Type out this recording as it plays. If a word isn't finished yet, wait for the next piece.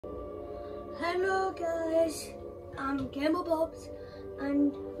Hello guys, I'm Gamer Bobs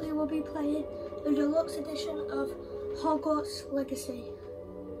and we will be playing the deluxe edition of Hogwarts Legacy.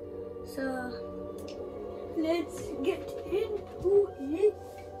 So let's get into it.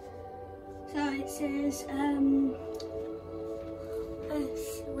 So it says,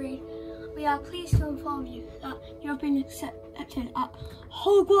 let's read. We are pleased to inform you that you have been accepted at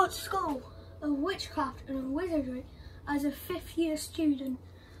Hogwarts School of Witchcraft and Wizardry as a 5th year student.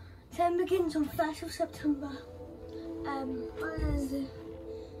 Term begins on 1st of September.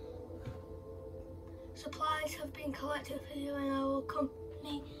 Supplies have been collected for you and I will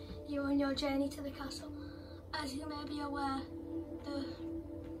accompany you on your journey to the castle. As you may be aware,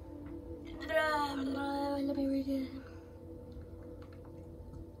 let me read it.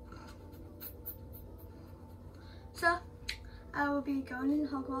 So, I will be going in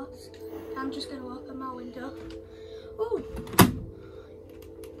Hogwarts. I'm just going to open my window. Ooh!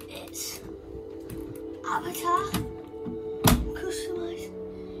 It's avatar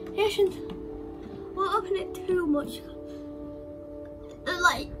customization. Won't open it too much. There's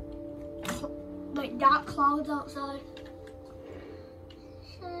like dark clouds outside.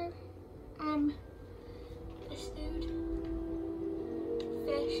 So this dude,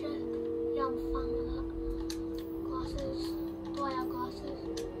 Fisher, yeah, I'm a fan of that. Glasses. Do I have glasses?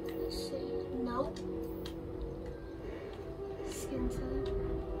 Let's see. No. Skin tone.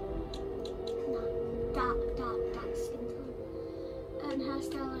 Dark skin tone. And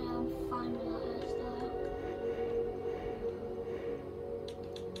hairstyle, I am fine with that hairstyle.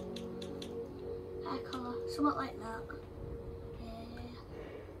 Hair colour, somewhat like that.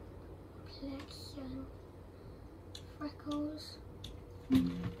 Complexion. Freckles.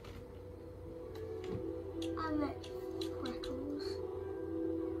 I like freckles.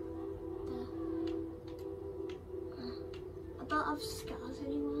 I don't have scars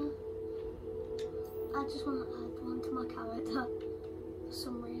anymore. I just want to add one to my character for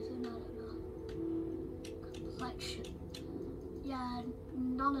some reason, I don't know. Complexion. Yeah,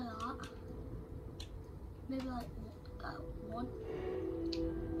 none of that. Maybe like one.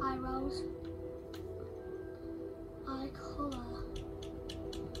 Eyebrows. Eye colour.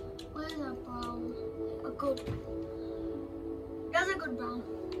 Where's a brown? A good. There's a good brown.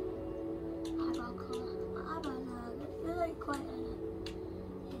 Eyebrow colour. My eyebrows are, they're like quite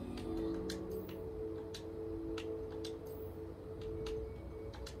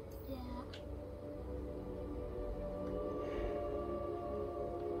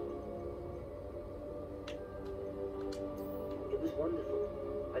wonderful.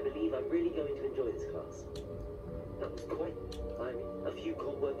 I believe I'm really going to enjoy this class. That was quite climbing. A few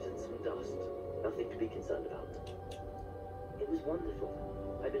cobwebs and some dust. Nothing to be concerned about. It was wonderful.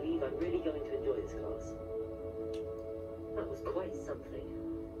 I believe I'm really going to enjoy this class. That was quite something.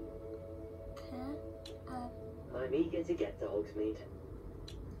 I'm eager to get to Hogsmeade.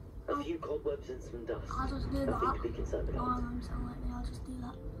 A few cobwebs and some dust. I'll just do Nothing that. to be concerned about. I'll just do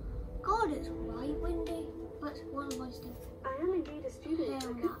that. God, it's right windy. What do boys do? I am indeed a student.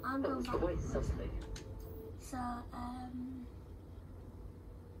 Yeah, I'm going back. Quite something. So, I'm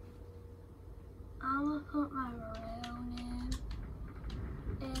gonna put my real name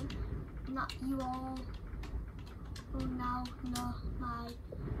in. Not you all will now know my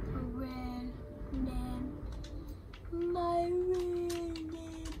real name. My real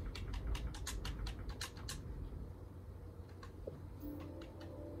name.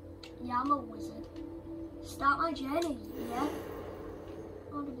 Yeah, I'm a wizard. Start my journey, yeah?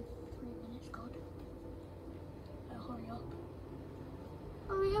 Only be 3 minutes, God. Hurry up.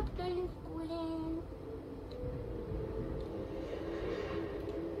 Hurry up, darling queen.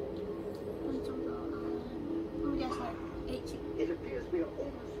 Let me guess, like 18. It appears we are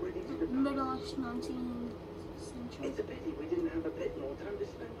almost ready to depart. Middle-ish 19th century. It's a pity we didn't have a bit more time to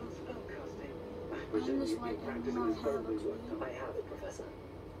spend on spellcasting. I presume just you've like been practicing my the spell hair we looks worked on. I have, Professor.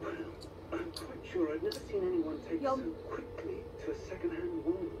 Well, I'm quite sure I've never seen anyone take so quickly to a second-hand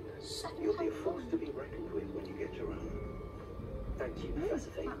wound. You'll be a force to be reckoned with when you get your own. Thank you, Professor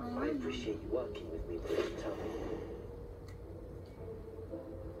Fate. I appreciate you working with me to tell me.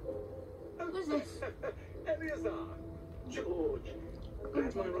 What is this? Eleazar! George!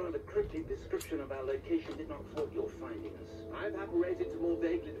 Glad my rather cryptic description of our location did not thwart your finding us. I've apparated to more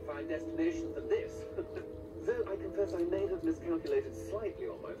vaguely defined destinations than this. Though I confess I may have miscalculated slightly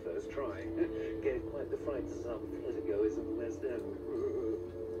on my first try. Gave quite the fright to some theatre-goers in the West End.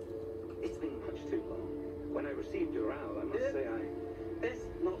 It's been much too long. When I received your owl, I must say I best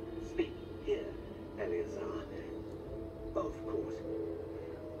not speak here, Eleazar. Of course.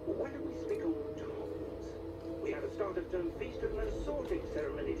 Why don't we speak on to Hogwarts? We have a start of term feast and a sorting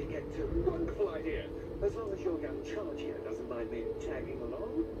ceremony to get to. Wonderful idea. As long as your young charge here doesn't mind me tagging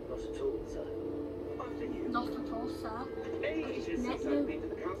along. Not at all, sir. After you. Not at all, sir. Ages since Net I've been to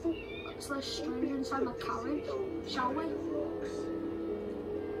the castle. Let's let strange inside my carriage, shall we?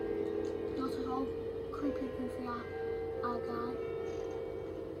 Not at all. Creepy, goofy our guy.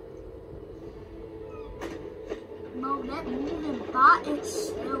 No, they're moving back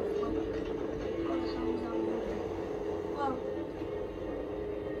itself.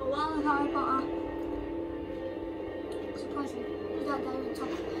 Well, Harry Potter. Surprising. Who's that guy on top?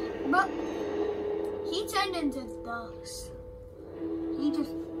 But he turned into dust. He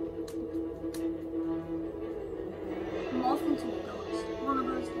just morphed into dust. One of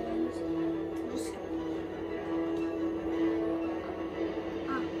those games. Just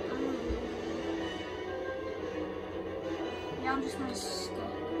yeah, I'm just gonna skip.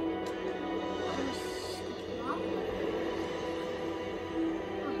 I'm gonna skip that.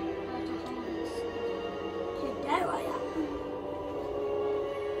 Okay, there I am.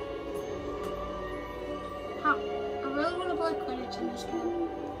 I really want to play Quidditch in this game.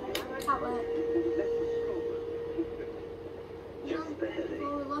 Can't wait. Just barely.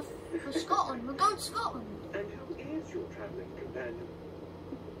 Well, we left for Scotland. We're going to Scotland. And who is your travelling companion?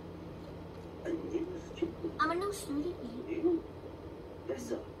 A new student? I'm a new student. You? Yes,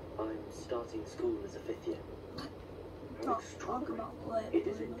 sir. I'm starting school as a 5th year. Talk about It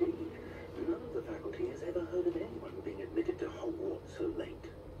is indeed. None of the faculty has ever heard of anyone being admitted to Hogwarts so late.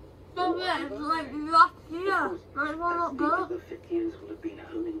 No, yeah, it's like last year. Like, why not The go? other 5th years will have been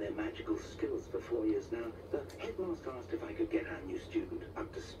honing their magical skills for 4 years now. The headmaster asked if I could get our new student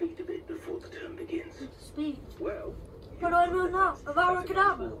up to speed a bit before the term begins. Speed. Well, What do I do now? Have I worked it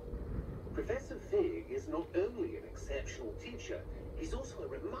out? Professor Fig is not only an exceptional teacher, he's also a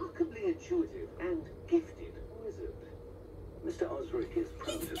remarkably intuitive and gifted wizard. Mr. Osric is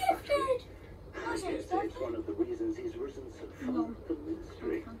prone He's to flattery. gifted! I guess it's one of the reasons he's risen so far No. with the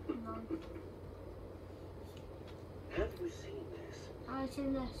ministry. No. Have you seen this? I've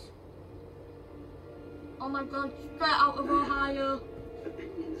seen this. Oh my god, straight out of Ohio.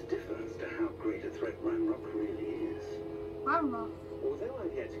 Opinions differ as to how great a threat Ranrock really is. Grandma. Although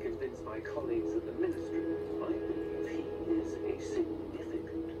I've yet to convince my colleagues at the ministry, I believe he is a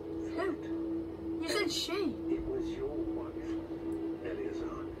significant threat. Who? You said she. It was your wife,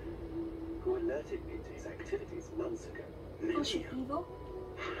 Eleazar, who alerted me to his activities months ago. Was she Many. evil?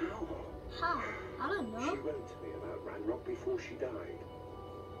 How? How? I don't She know. wrote to me about Ranrock before she died,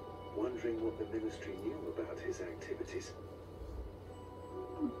 wondering what the ministry knew about his activities.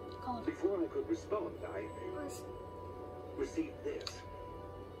 God. Before I could respond, I received this.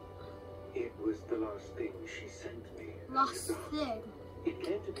 It was the last thing she sent me. Last thing. It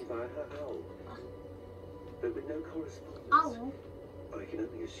came to me via her owl, but with no correspondence. Owl? I can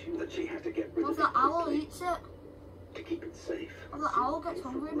only assume that she had to get rid Well, of the it owl quickly eats it. to keep it safe. Well, the owl gets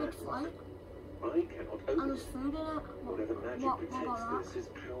hungry mid-flight. I cannot And open there's it. food in it. Whatever magic What protects about this is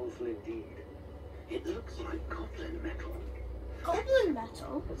powerful indeed. It looks like goblin metal. that? Goblin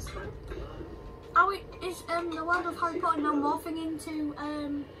metal? What's that glow? Oh, it is the world of Harry Potter now morphing into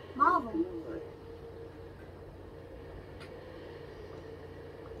Marvel.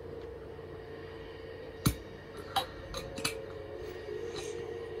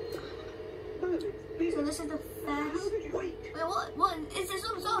 So this is the first. Wait, Wait, what? Is this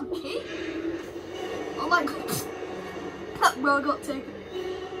some sort of key? Oh my god! That bro got taken.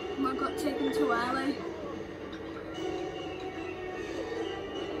 Bro got taken too early.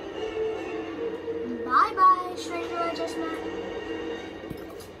 Bye bye, stranger I just met.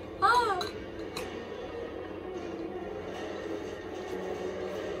 Ah.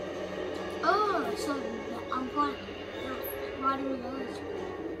 Oh, so I'm playing. Riding with those.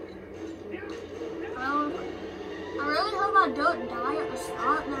 I really hope I don't die at the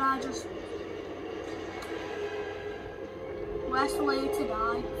start, and then I just worst way to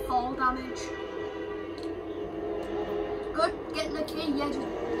die, fall damage. Good, get the key, yeah, just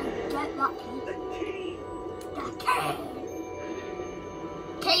get that key. the key. The key!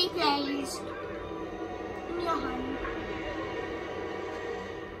 Key, please. In your hand.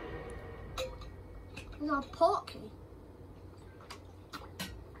 There's a port key.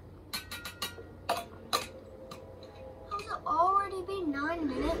 How's it already been 9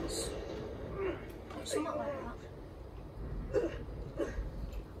 minutes? Something like that.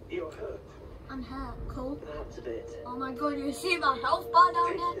 You're hurt. And hurt, cool. Perhaps a bit. Oh my god, you see my health bar down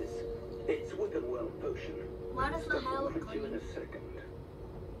Take there? this. It's Wiggenweld potion. Why does my hair look I'll you in green? a second.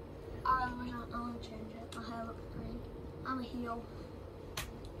 I want to change it. My hair looks green. I'm a heel.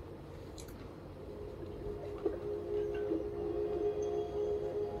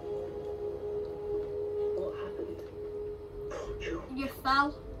 You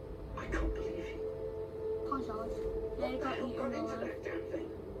fell. I can't believe you. Apologise. Yeah, you got eaten Got into alive. that damn thing.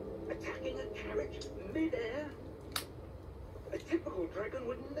 Attacking a carriage mid-air. A typical dragon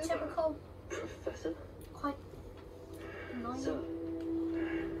would never. Typical. Professor? Quite annoying. Sir,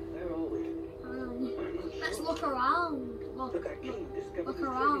 where are we? I'm not Let's sure. look around. But Look. that key discovered Look is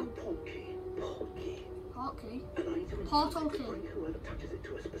around. a port key. Port key. Okay. And I need to Portal ensure key. to bring whoever touches it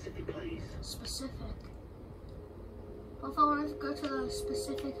to a specific place. Specific. What if I want to go to the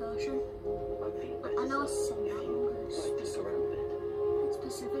specific ocean? I'm feeling better. I know sir. it's saying that If one, you but it's like this around a bit.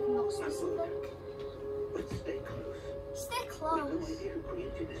 specific, not specific. But stay close. Stay We've no close. idea who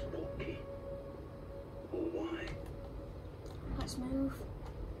created this port key. Or why. Let's move.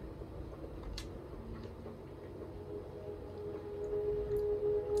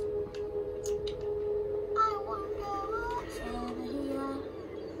 I wonder what's over here.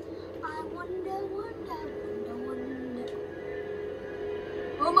 I wonder.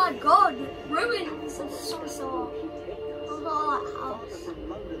 Oh my god! Ruins of some sort. Look at all that house. From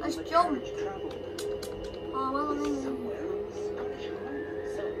London, Let's the jump. carriage travelled. Oh, well, I'm in Somewhere on the Scottish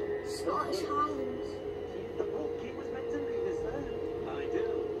Highlands. So, Scottish Highlands. The port key was meant to lead us there. I do.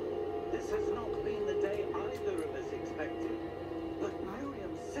 This has not been the day either of us expected. But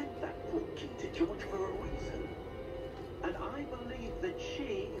Miriam sent that port key to George for a reason. And I believe that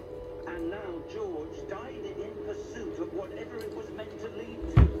she, and now George, died in pursuit of whatever it was meant to lead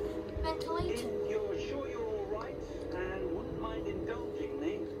to. Mentally If too. you're sure you're all right and wouldn't mind indulging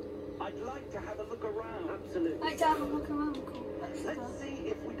me, I'd like to have a look around. absolutely. Like to have a look around. Cool. Let's Let's go. see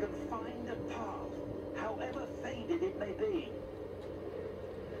if we can find a path, however faded it may be.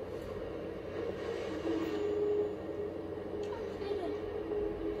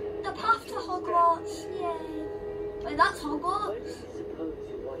 The path to Hogwarts. Yay. Wait, that's Where do Hogwarts. you suppose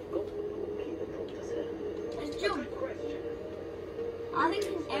your wife got the port key that brought us here? Let's jump. Good question. I think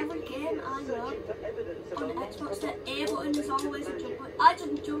in every game I know, Searching for evidence of on the a Xbox, the long-forgotten A button is source of always a magic. jump button. I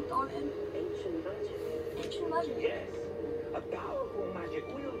just jumped on him. Ancient magic. Ancient magic. Yes, a powerful magic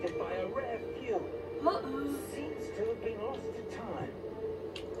wielded by a rare few. Uh-oh. Seems to have been lost to time.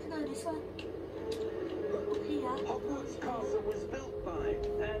 Let's go this way. Up here. Hogwarts Castle was built by,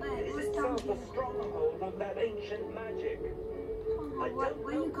 and Wait, is what's itself down a here? stronghold of that ancient magic. Oh, I don't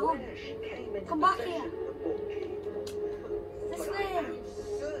where know you going? where she came into Come back possession here. of the port key. This But way. I am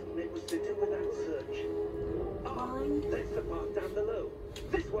certain it was to do with that search. Ah, Fine. there's the path down below.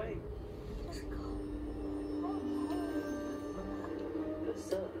 This way. Let's go. But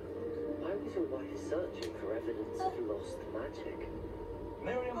sir, why was your wife searching for evidence of lost magic?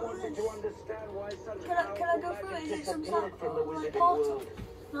 Miriam wanted to understand why such Can I go powerful through it? magic Is it some disappeared sort from the of like wizarding portal? world.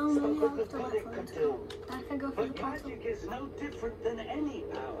 No, So you good have to the wait good for it it could to do. come. I can go through the But portal. magic is no different than any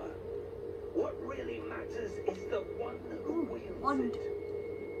power. What really matters is the one who Ooh, wields wand.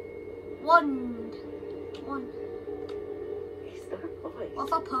 it. Wand. Is that right? What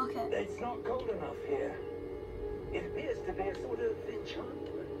if I poke it? It's not cold enough here. It appears to be a sort of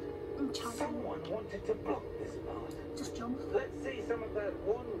enchantment. Enchantment. Someone wanted to block this path. Just jump. Let's see some of that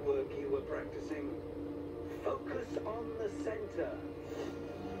wand work you were practicing. Focus on the center.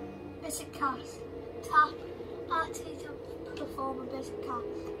 Basic cast. Tap. Activate to perform a basic cast.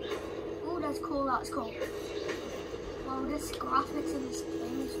 Oh, that's cool. That's cool. Wow, this graphics in this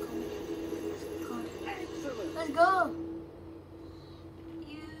game is cool. It's good. Excellent. Let's go.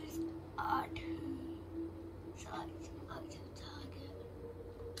 Use R2. Select active target.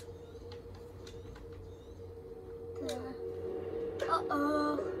 There.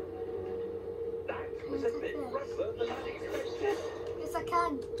 Uh-oh. That was a bit rougher than I'd expected. Yes, I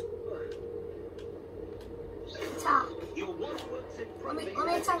can. Attack. Your wand works Let me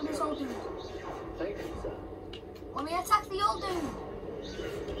improving. attack this old dude. Thank you, sir. Let me attack the old dude.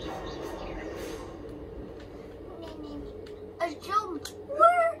 Let's jump.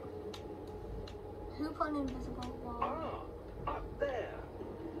 Where? Who put an invisible wall? Ah, up there.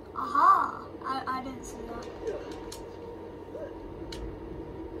 Aha! I didn't see that.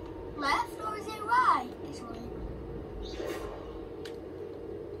 Left or is it right? It's right.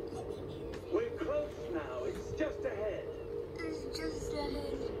 We're close now. It's just ahead. It's just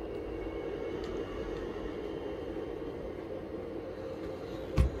ahead.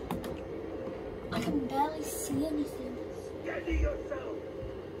 I can barely see anything. Steady yourself.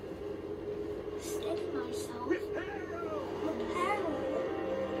 Steady myself. Reparo. Repair.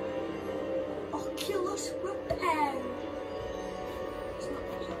 Oculus repair. It's not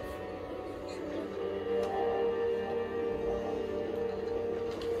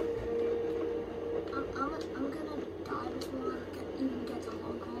I'm gonna die before I even get to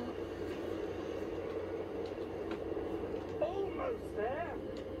Hogwarts. Almost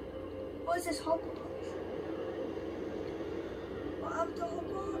What is this Hogwarts? What happened to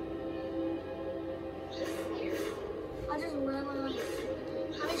Hogwarts? I just realised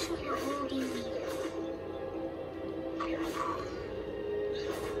I should have all these.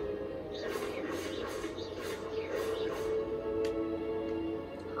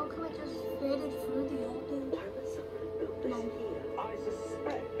 How come it just faded through the audio? Why would someone build this here? I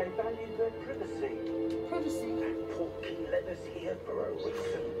suspect they valued their privacy. Privacy. That portkey led us here for a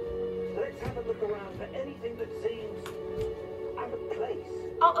reason. Let's have a look around for anything that seems out of place.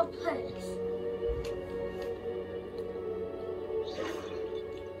 Out of place.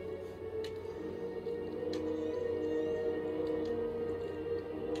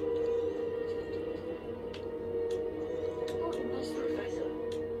 Professor,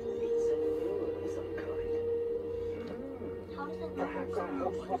 it's a mural of some kind. How does it Perhaps our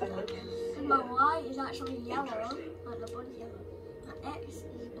host was an look? My Y is actually yellow, like the body's yellow. My X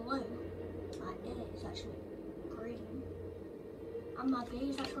is blue. My A is actually green. And my B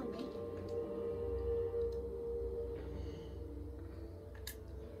is actually me.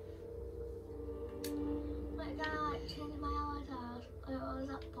 Like that, changing my avatar. What was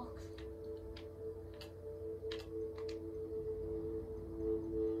that box?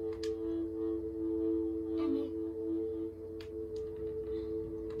 Image.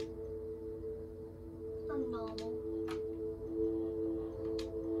 Not normal.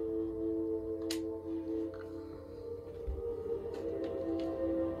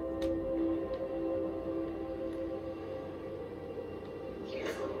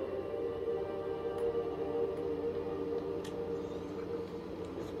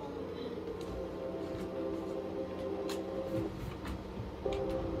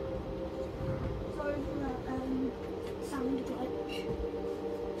 Sorry for that sound glitch.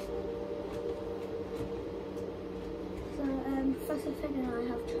 So Professor Finn and I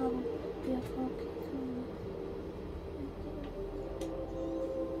have travelled via park.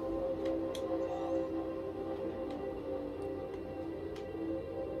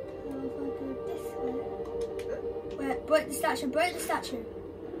 If I go this way. Wait, break the statue, break the statue.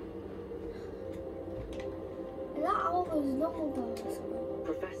 Is that all those normal doors?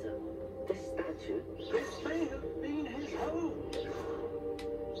 Professor, this statue. This may have been his home.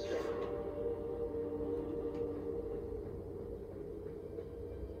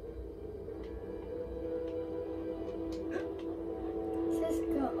 Let's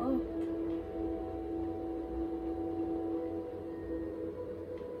go up.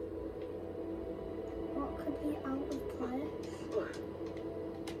 What could be out of place?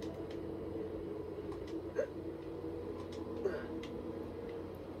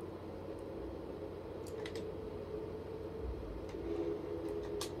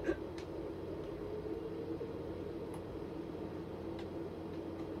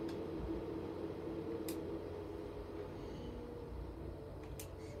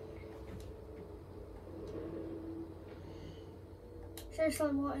 Seriously,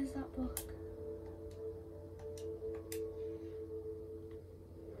 what is that book?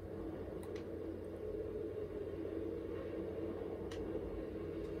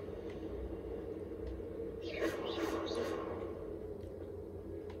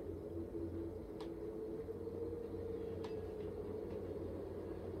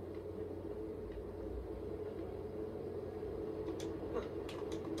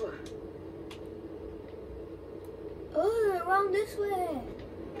 Oh, around this way.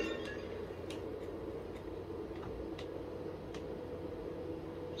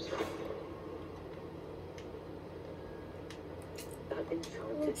 That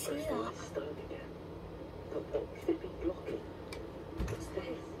enchanted Let's see crystal that. is stone again. But what could it be blocking? What's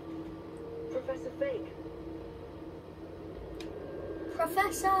this? Professor Fig!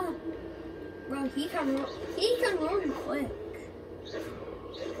 Professor! Bro, he can run quick.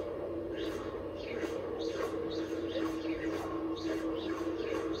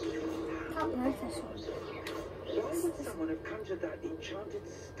 Can't break this one. Why would someone have conjured that enchanted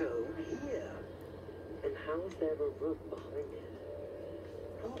stone here? And how is there a room behind it?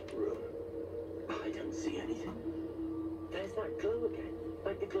 What room? I don't see anything. There's that glow again,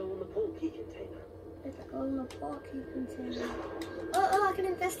 like the glow on the portkey container. It's like on the portkey container. Oh, I can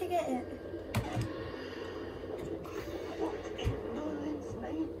investigate it. What in Merlin's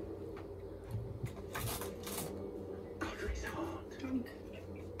name? Godric's heart.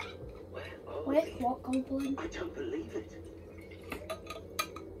 Where are Wait, we? what goblin? I don't believe it.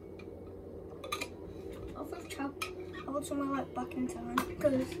 I've traveled somewhere like back in time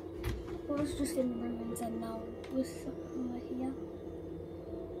because I was just in the ruins and now we're here.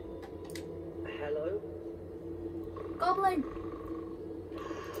 Hello? Goblin!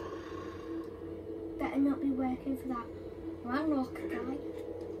 better not be working for that Ranrock guy.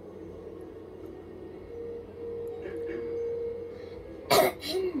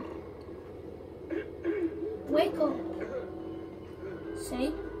 Wake up.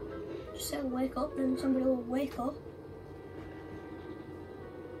 See? Just say wake up, then somebody will wake up.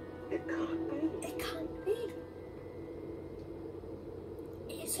 It can't be. It can't be.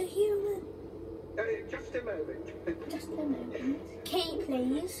 It's a human. Just a moment. Just a moment. Key,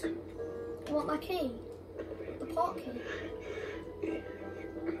 please. You want my key? The port key?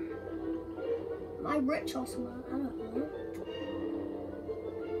 Am I rich or something? I don't know.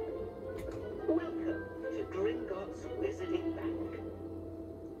 Welcome to Gringotts Wizarding Bank.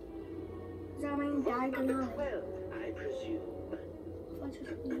 Does that mean Diagon Number Alley? 12, I presume. If I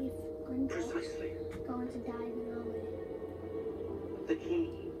just leave Gringotts, Precisely. go into Diagon Alley. The key.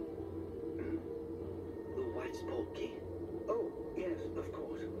 The white port key. Oh, yes, of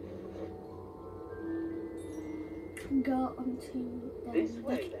course. Go onto This the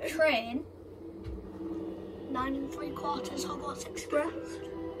way, then. train. 9 3/4 Hogwarts Express.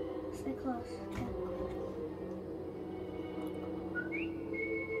 Stay close. Okay.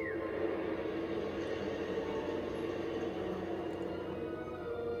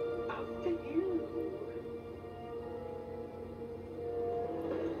 After you.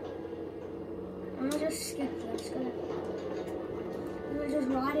 I'm gonna just skip this. I'm gonna just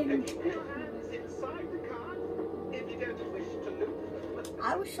ride in. Keep your hands inside the car if you don't wish to lose them.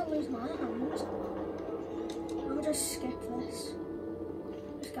 I wish to lose my hands. I'm gonna just skip this.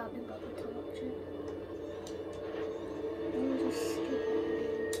 Just can't be bothered to watch it. I'm gonna just skip it.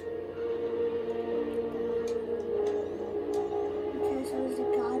 Okay, so there's a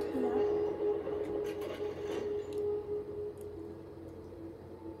guard here.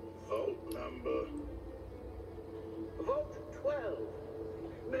 Vault number. Vault 12.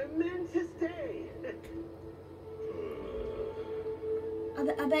 Momentous day.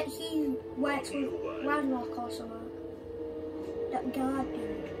 I bet he works with Ranrock or something. That guard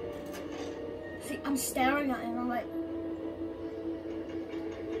dude. See, I'm staring at him, I'm like...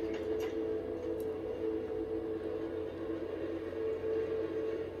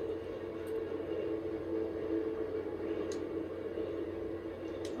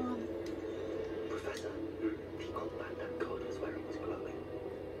 Professor, the old man that God was wearing his clothing.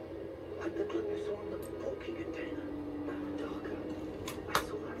 Like the glow you saw on the porky container. No, darker. I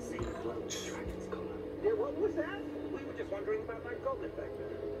saw that same glow in the dragon's collar. Yeah, what was that? We were just wondering about that goblin back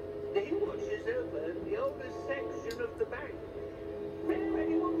there. He watches over the oldest section of the bank. Rare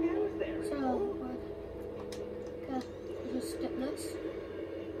anyone goes there So, anymore. okay, just skip this.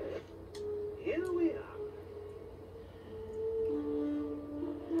 Here we are.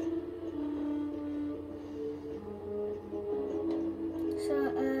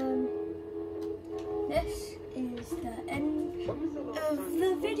 So, this is the end of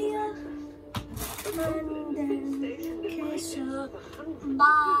the video. And, okay, so,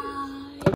 bye.